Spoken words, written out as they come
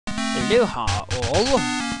Yo-ha all,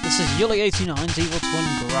 this is Yuli89's evil twin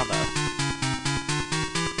brother,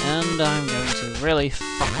 and I'm going to really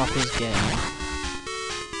fuck up his game.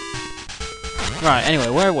 Right, anyway,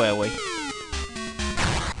 where were we?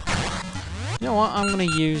 You know what, I'm going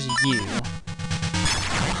to use you.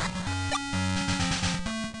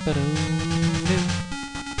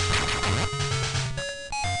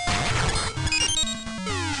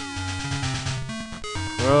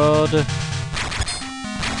 Crud.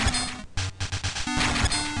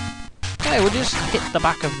 Hey, we'll just hit the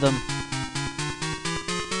back of them.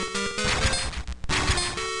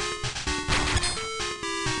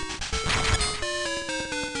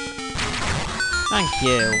 Thank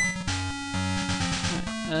you.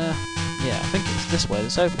 Right, yeah, I think it's this way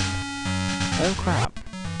that's open. Oh crap.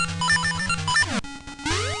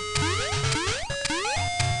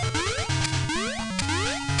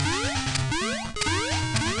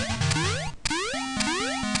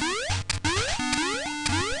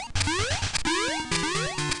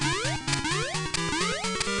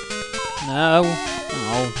 No.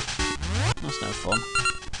 Oh. That's no fun.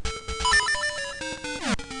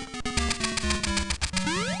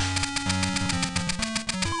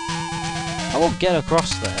 I won't get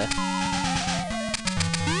across there.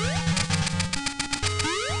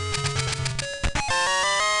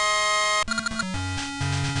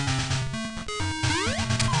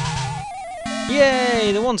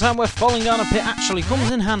 Yay! The one time we're falling down a pit actually comes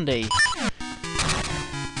in handy.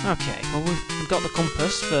 Okay, well we've got the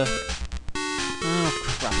compass for... Oh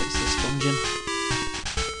crap, it's this dungeon.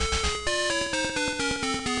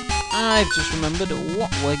 I've just remembered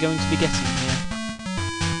what we're going to be getting here.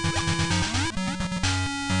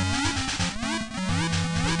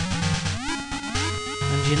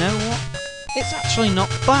 And you know what? It's actually not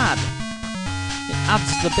bad. It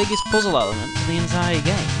adds the biggest puzzle element to the entire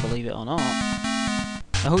game, believe it or not.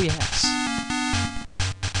 Oh yes.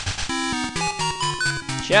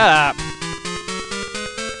 Shut up!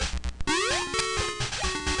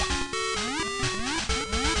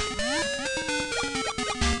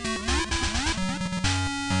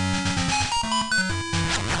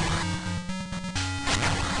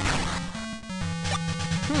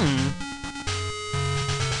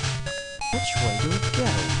 Which way do we go?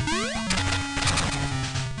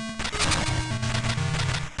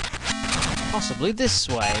 Possibly this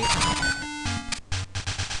way.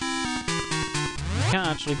 We can't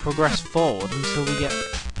actually progress forward until we get a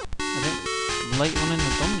bit late on in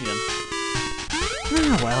the dungeon.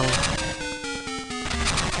 Ah well.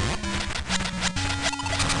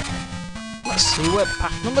 Let's see where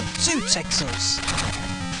path number 2 takes us.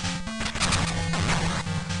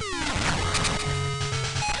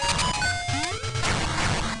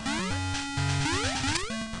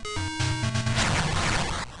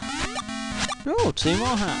 Oh, 2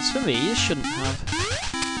 more hats. For me, you shouldn't have.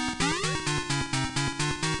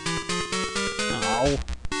 Oh.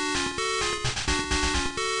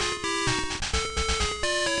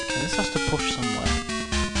 Okay, this has to push somewhere.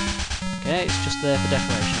 Okay, it's just there for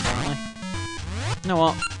decoration, apparently. You know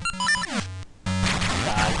what?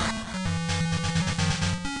 Die.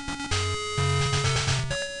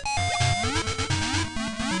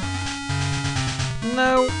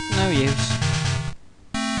 No, no use.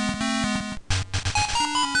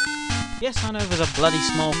 Yes, I know there's a bloody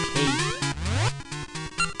small key.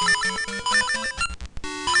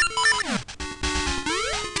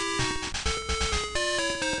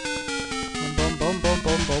 Boom, boom, boom,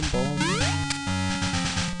 boom, boom, boom.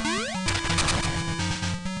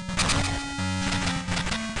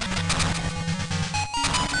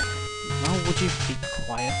 Now, would you be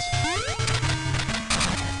quiet?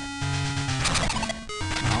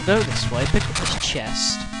 I'll go this way, pick up this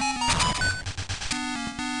chest.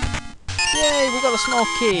 Yay, we got a small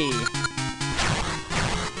key!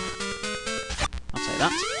 I'll take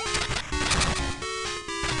that.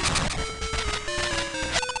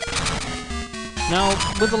 Now,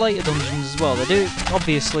 with the later dungeons as well, they do,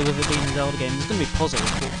 obviously with it being a Zelda game, there's going to be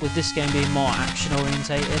puzzles, but with this game being more action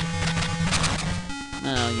orientated,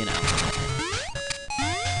 well, you know.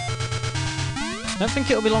 I don't think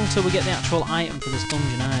it'll be long till we get the actual item for this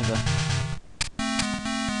dungeon either.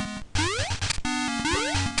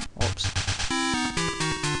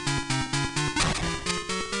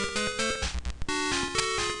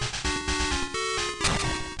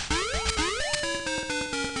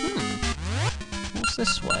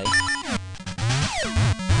 This way.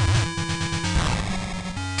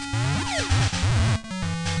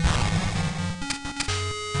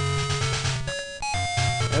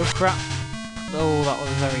 Oh crap. Oh, that was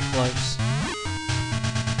very close.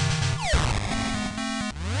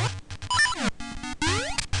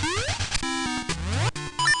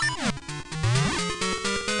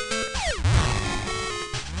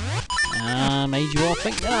 Did you all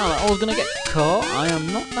think that I was going to get caught? I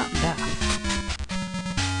am not that daft.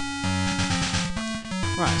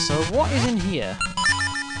 Right, so what is in here?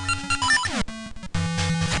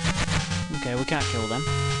 Okay, we can't kill them.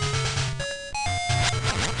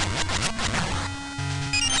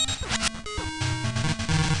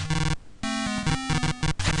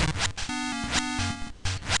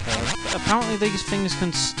 Okay, apparently these things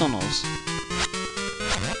can stun us.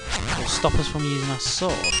 Or stop us from using our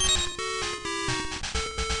sword.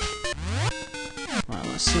 Right,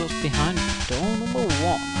 let's see what's behind door number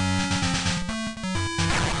 1.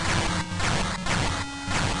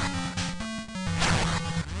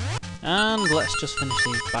 And let's just finish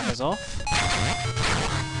these baggers off.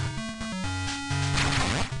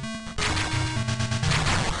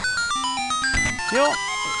 Yup,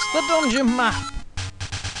 it's the dungeon map!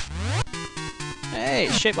 Hey,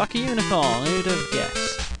 it's shaped like a unicorn, who'd have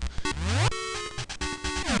guessed?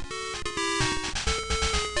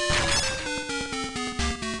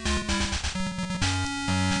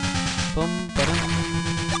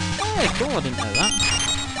 Hey, cool, I didn't know that.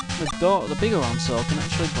 The bigger one sword can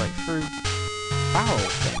actually break through barrel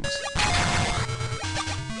things.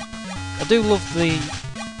 I do love the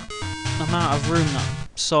amount of room that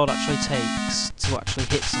sword actually takes to actually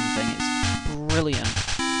hit something. It's brilliant.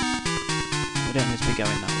 We don't need to be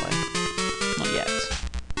going that way. Not yet.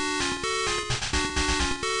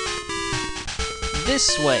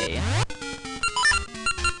 This way.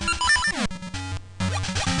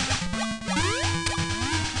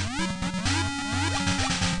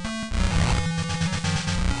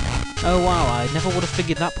 Oh wow, I never would have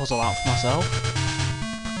figured that puzzle out for myself.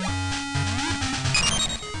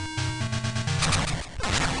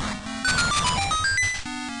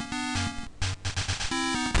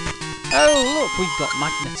 Oh look, we've got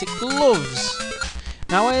magnetic gloves!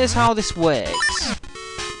 Now here's how this works.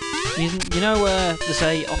 You know where they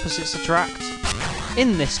say opposites attract?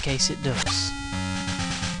 In this case it does.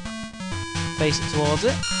 Face it towards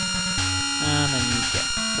it, and then you get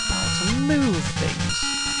the power to move things.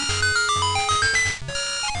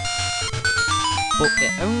 But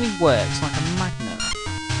it only works like a magnet.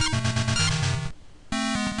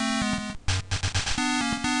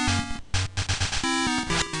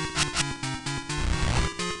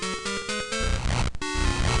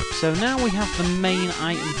 So now we have the main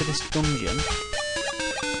item for this dungeon.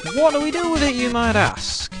 What do we do with it, you might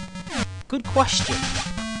ask? Good question.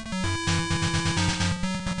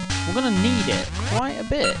 We're going to need it quite a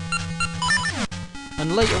bit.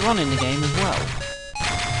 And later on in the game as well.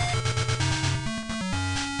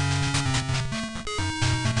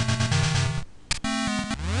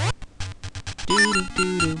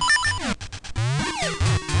 Doo-doo-doo-doo.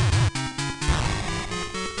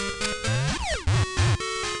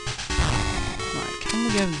 Right, can we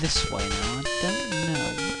go this way now? I don't know.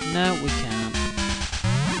 No, we can't.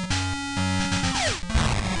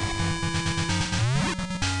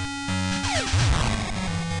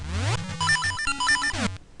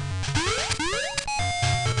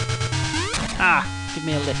 Ah! Give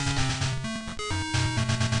me a lift.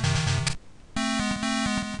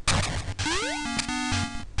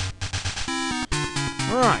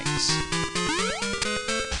 Right.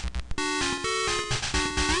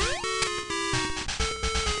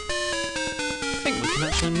 I think we can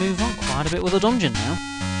actually move on quite a bit with the dungeon now.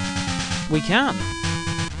 We can.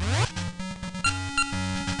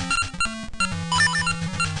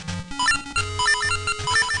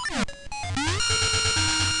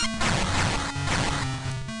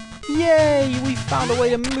 Yay! We found a way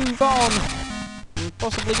to move on! And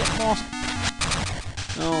possibly get more...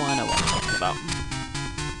 Oh, I know what I'm talking about.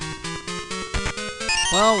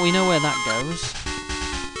 Well, we know where that goes.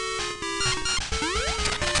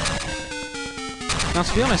 Now,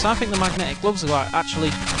 to be honest, I think the magnetic gloves are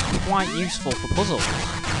actually quite useful for puzzles.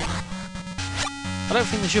 I don't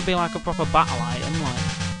think they should be like a proper battle item, like...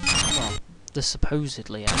 Well, they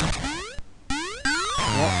supposedly are.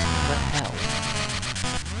 What the hell?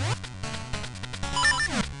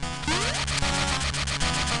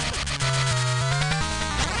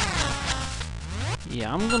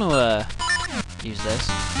 Yeah, I'm gonna use this,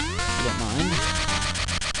 if you don't mind.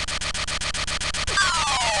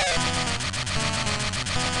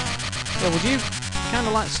 Yeah, would you kind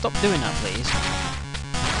of like stop doing that, please?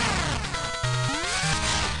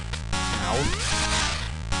 Ow.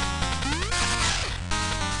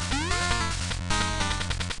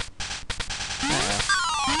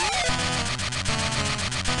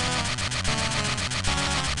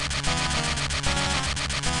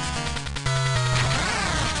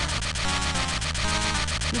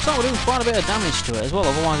 Looks like we're doing quite a bit of damage to it as well,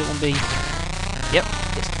 otherwise it won't be... Yep,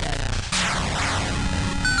 it's dead.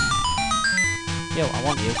 Yo, I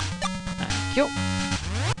want you. Thank you.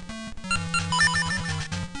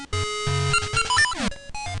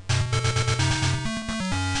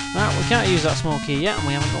 Right, we can't use that small key yet, and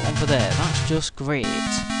we haven't got one for there. That's just great.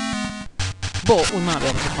 But we might be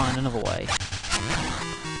able to find another way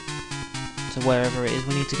to wherever it is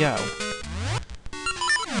we need to go.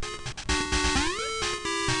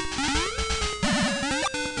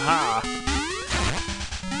 Aha!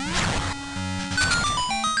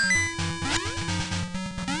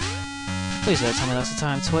 Please don't tell me that's a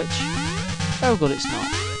time twitch. Oh good, it's not.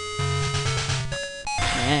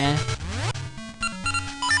 Yeah.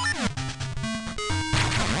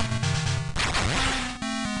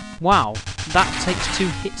 Wow, that takes 2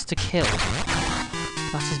 hits to kill.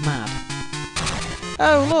 That is mad.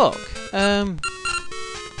 Oh look!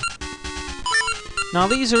 Now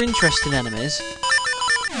these are interesting enemies.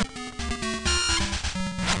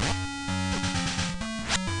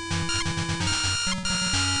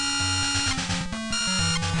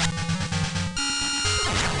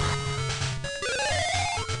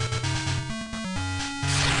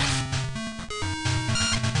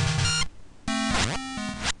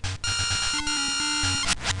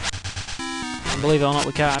 Believe it or not,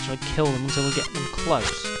 we can't actually kill them until we get them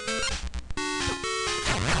close.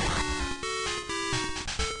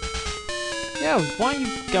 Yo, why are you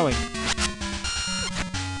going?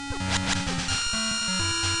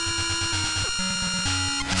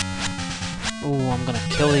 Ooh, I'm gonna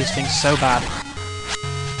kill these things so bad.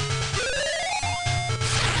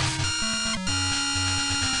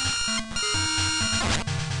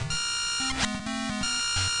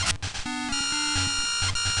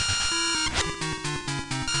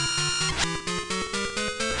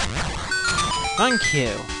 Thank you.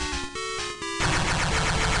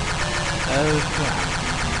 Oh crap.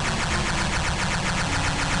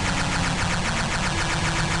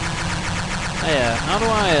 Hey, how do I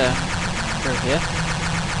through here?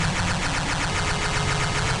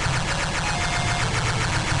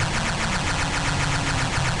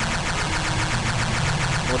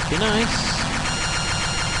 Would be nice.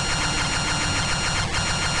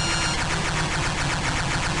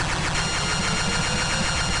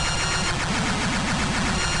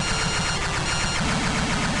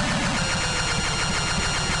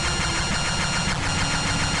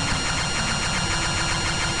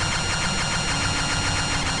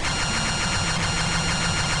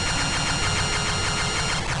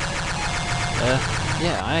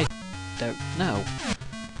 Yeah, I don't know.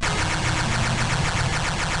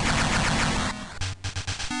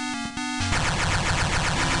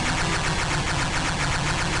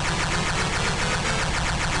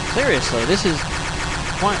 Seriously, this is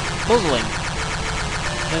quite puzzling.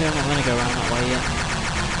 Maybe I'm not going to go around that way yet.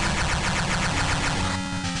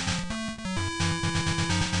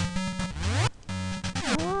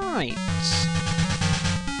 Right.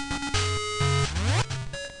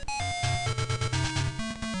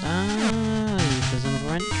 There's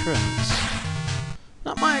another entrance.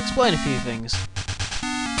 That might explain a few things.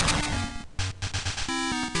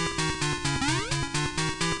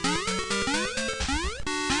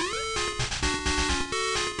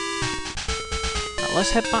 Now,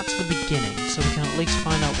 let's head back to the beginning so we can at least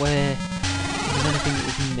find out where there's anything that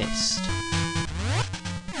we've missed.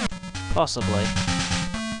 Possibly.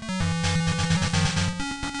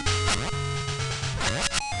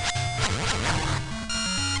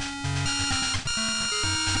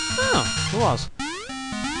 Oh, there was.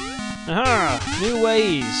 Aha! New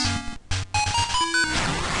ways!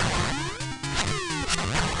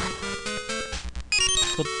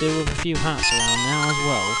 Could do with a few hats around now as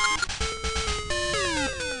well.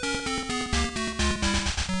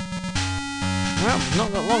 Well, we've not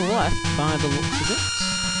got long left by the looks of it.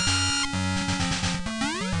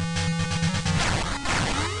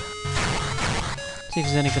 See if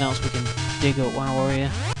there's anything else we can dig up while we're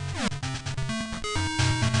here.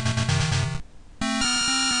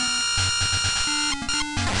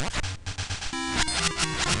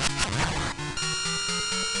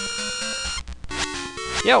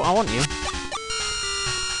 Yo, I want you.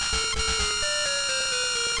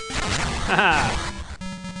 Haha!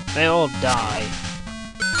 They all die.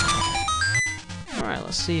 Alright,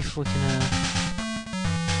 let's see if we can,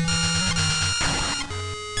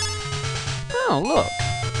 Oh, look!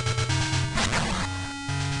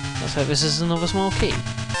 Let's hope this is another small key.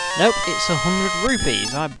 Nope, it's 100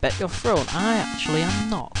 rupees. I bet you're thrown. I actually am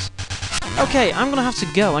not. Okay, I'm gonna have to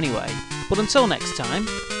go anyway. But until next time,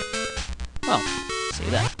 well, see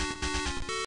you there.